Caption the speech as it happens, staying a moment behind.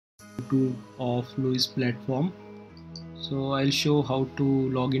2 of Luis platform. So I'll show how to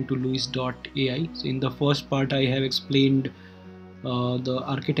log into Luis.ai. So in the first part I have explained the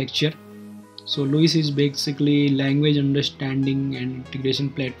architecture. So Luis is basically language understanding and integration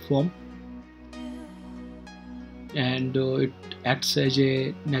platform, and it acts as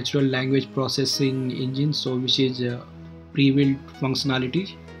a natural language processing engine, so which is pre-built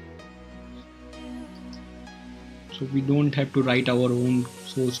functionality. So we don't have to write our own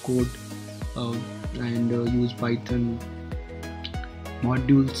source code and use Python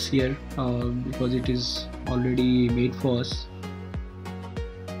modules here because it is already made for us.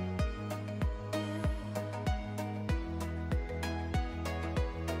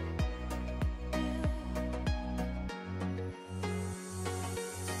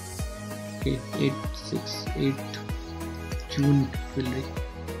 Okay, 8 June will be.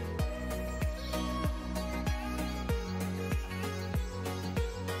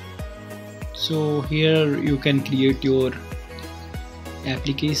 So here you can create your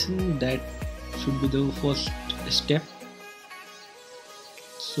application. That should be the first step.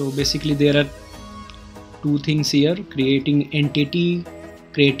 So basically there are two things here: creating entity,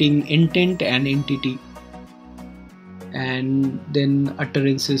 creating intent and entity, and then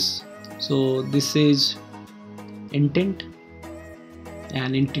utterances. So this is intent,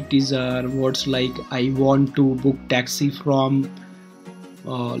 and entities are words like I want to book taxi from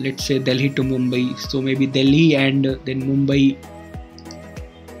let's say Delhi to Mumbai. So maybe Delhi and then Mumbai.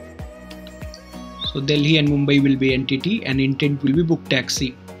 So Delhi and Mumbai will be entity, and intent will be book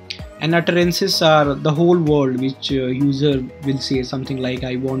taxi. And utterances are the whole world, which user will say something like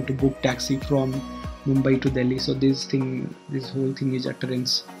I want to book taxi from Mumbai to Delhi. So this whole thing is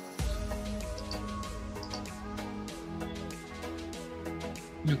utterance.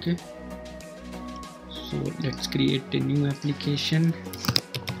 Okay, so let's create a new application.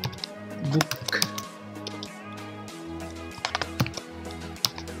 Book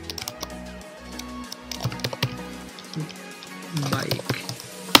bike.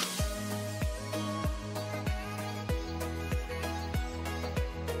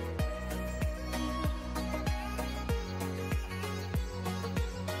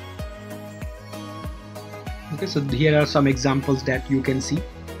 Okay, so here are some examples that you can see.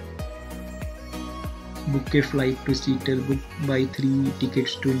 Book a flight to Seattle, book buy 3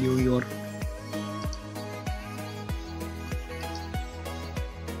 tickets to New York.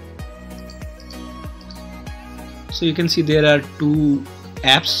 So you can see there are two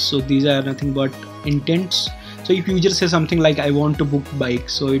apps. So these are nothing but intents. So if user says something like I want to book bike,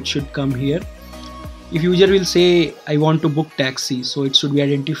 so it should come here. If user will say I want to book taxi, so it should be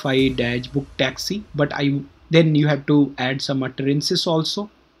identified as book taxi, but then you have to add some utterances also.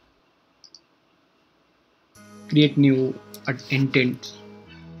 Create new intent.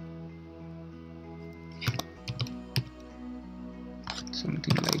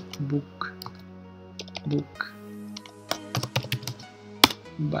 Something like book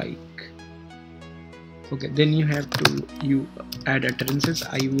bike. Okay, then you have to add utterances.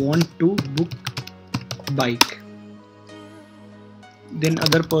 I want to book bike. Then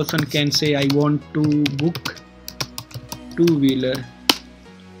other person can say I want to book two-wheeler.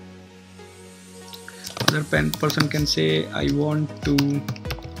 Other person can say I want to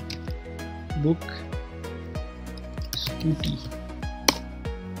book scooty.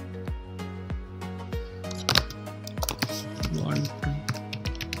 Want to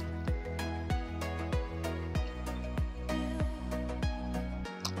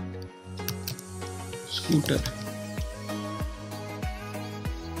scooter.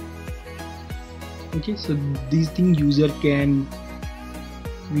 Okay, so these things user can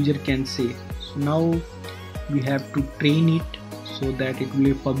say. So now we have to train it so that it will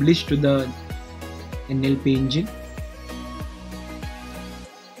be published to the NLP engine,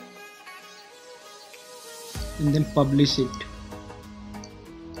 and then publish it.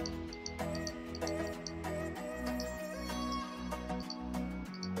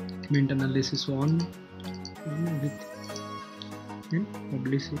 Document analysis on with and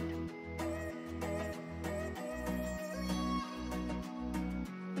publish it.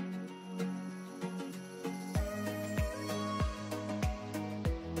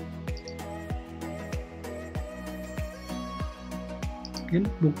 Again,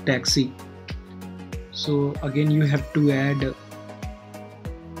 book taxi. So again you have to add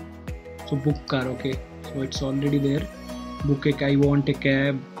book car. Okay, so it's already there. Book a, I want a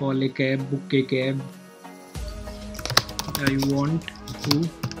cab, call a cab, book a cab. I want to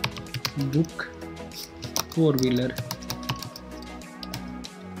book four-wheeler.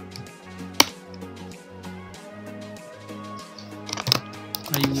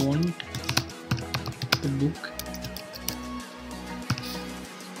 I want to book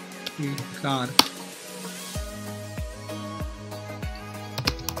a car.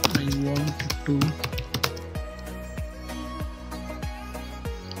 I want to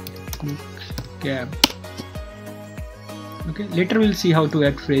book cab. Okay, later we'll see how to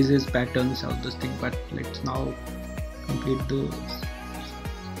add phrases, patterns, all those things, but let's now complete the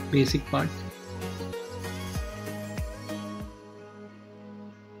basic part.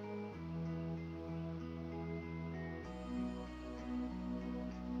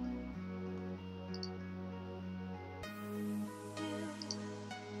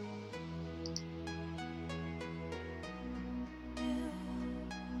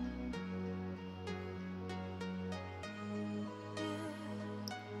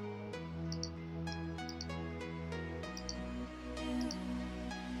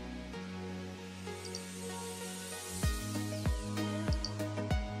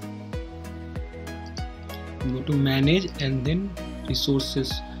 Go to manage and then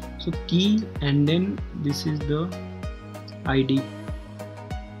resources, so key, and then this is the ID.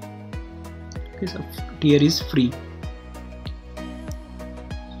 Okay, so tier is free,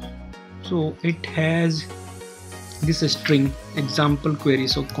 so it has this string example query.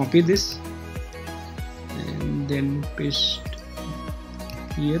 So copy this and then paste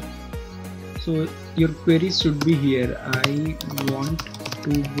here. So your query should be here. I want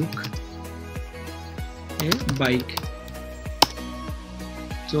to book a bike.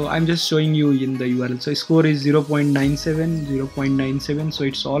 So I'm just showing you in the URL. So score is 0.97, so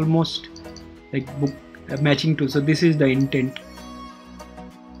it's almost like book matching to. So this is the intent.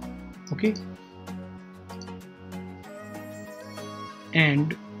 Okay,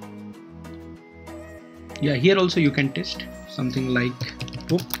 and yeah, here also you can test something like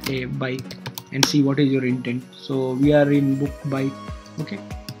book a bike and see what is your intent. So we are in book bike. Okay,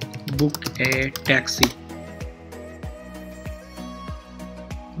 book a taxi.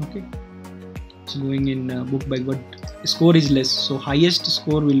 Okay, it's going in book bike, but score is less, so highest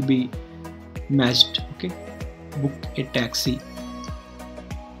score will be matched. Okay, book a taxi,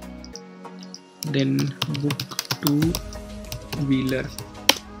 then book two wheeler,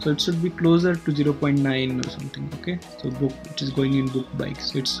 so it should be closer to 0.9 or something. Okay, so book, it is going in book bike,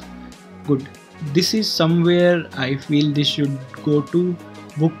 so it's good. This is somewhere I feel this should go to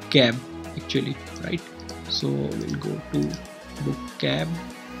book cab actually, right? So we'll go to book cab,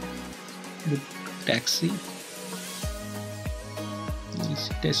 book taxi. Let's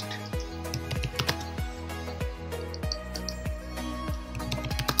test.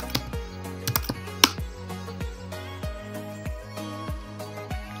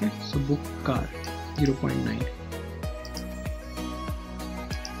 Okay, so book car 0.9.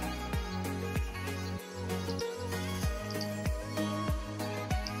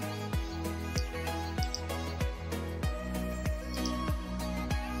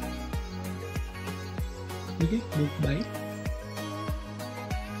 Okay, book bike.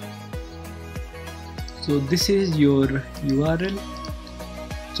 So this is your URL.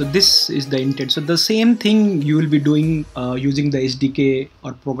 So this is the intent. So the same thing you will be doing using the SDK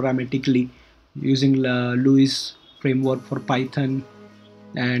or programmatically using Lewis framework for Python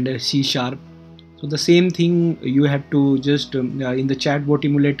and C#. So the same thing you have to just in the chatbot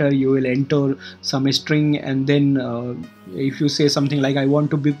emulator you will enter some string, and then if you say something like I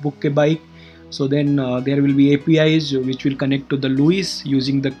want to book a bike, so then there will be APIs which will connect to the Lewis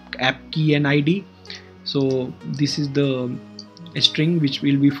using the app key and ID. So this is the string which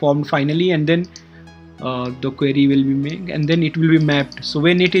will be formed finally, and then the query will be made and then it will be mapped. So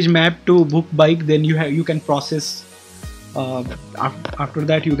when it is mapped to book bike, then you can process after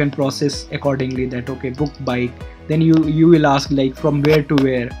that you can process accordingly that okay, book bike, then you will ask like from where to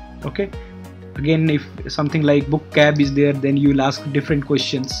where. Okay, again if something like book cab is there, then you will ask different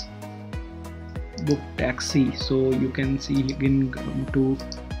questions. Book taxi, so you can see again, come to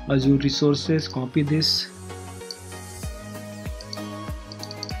Azure resources, copy this,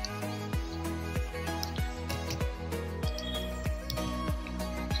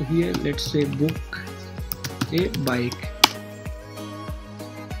 so here let's say book a bike.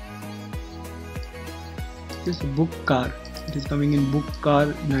 This book car, it is coming in book car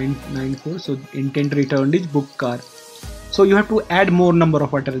 994, so intent returned is book car. So you have to add more number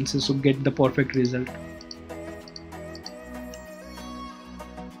of utterances to get the perfect result.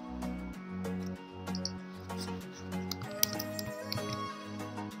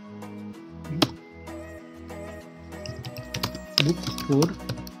 Book four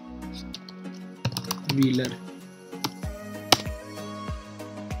wheeler,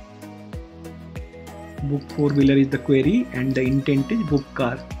 book four-wheeler is the query and the intent is book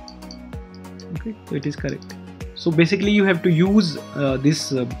car. Okay, so it is correct. So basically you have to use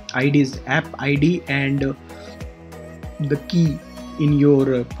this IDs, app ID and the key in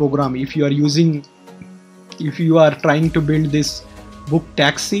your program. If you are trying to build this book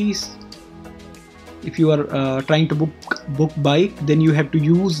taxis, if you are trying to book bike, then you have to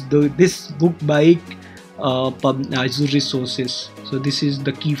use this book bike Azure resources. So this is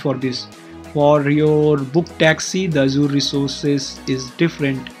the key for this. For your book taxi, the Azure resources is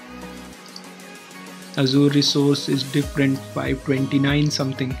different. Azure resource is different, 529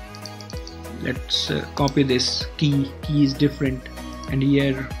 something. Let's copy this. Key is different, and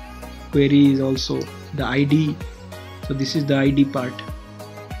here query is also the ID. So this is the ID part.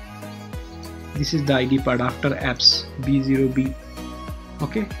 This is the ID part after apps B0B.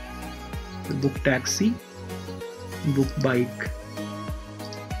 Okay, so book taxi, book bike,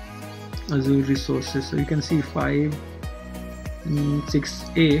 Azure resources. So you can see 6A.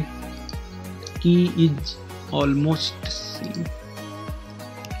 Key is almost same.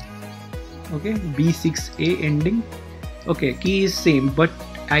 Okay, B6A ending. Okay, key is same, but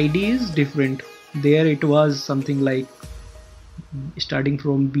ID is different. There it was something like starting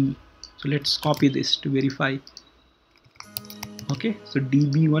from B. So let's copy this to verify. Okay, so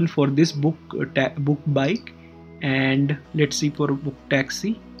DB1 for this book bike, and let's see for book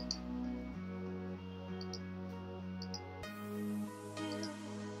taxi.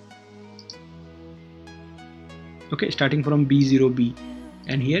 Okay, starting from B0B,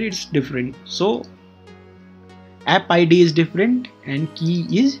 and here it's different. So app ID is different and key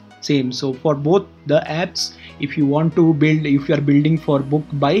is same. So for both the apps, if you want to build, if you are building for book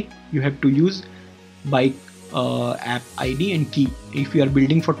bike, you have to use bike app ID and key. If you are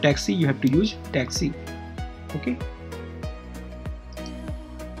building for taxi, you have to use taxi. Okay.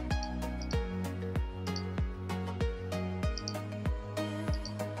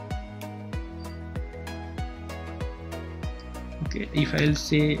 Okay, if I'll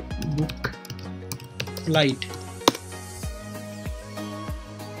say book flight,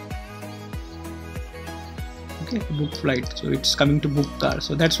 okay, book flight, so it's coming to book car.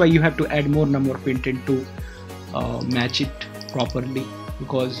 So that's why you have to add more number of intent to match it properly,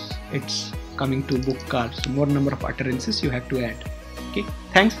 because it's coming to book car. So more number of utterances you have to add. Okay,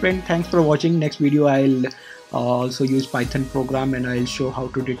 thanks friend, thanks for watching. Next video I'll also use Python program, and I'll show how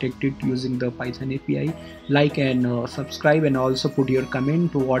to detect it using the Python API. Like and subscribe, and also put your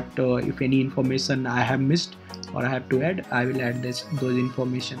comment to what if any information I have missed or I have to add. I will add those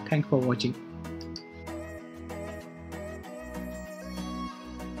information. Thanks for watching.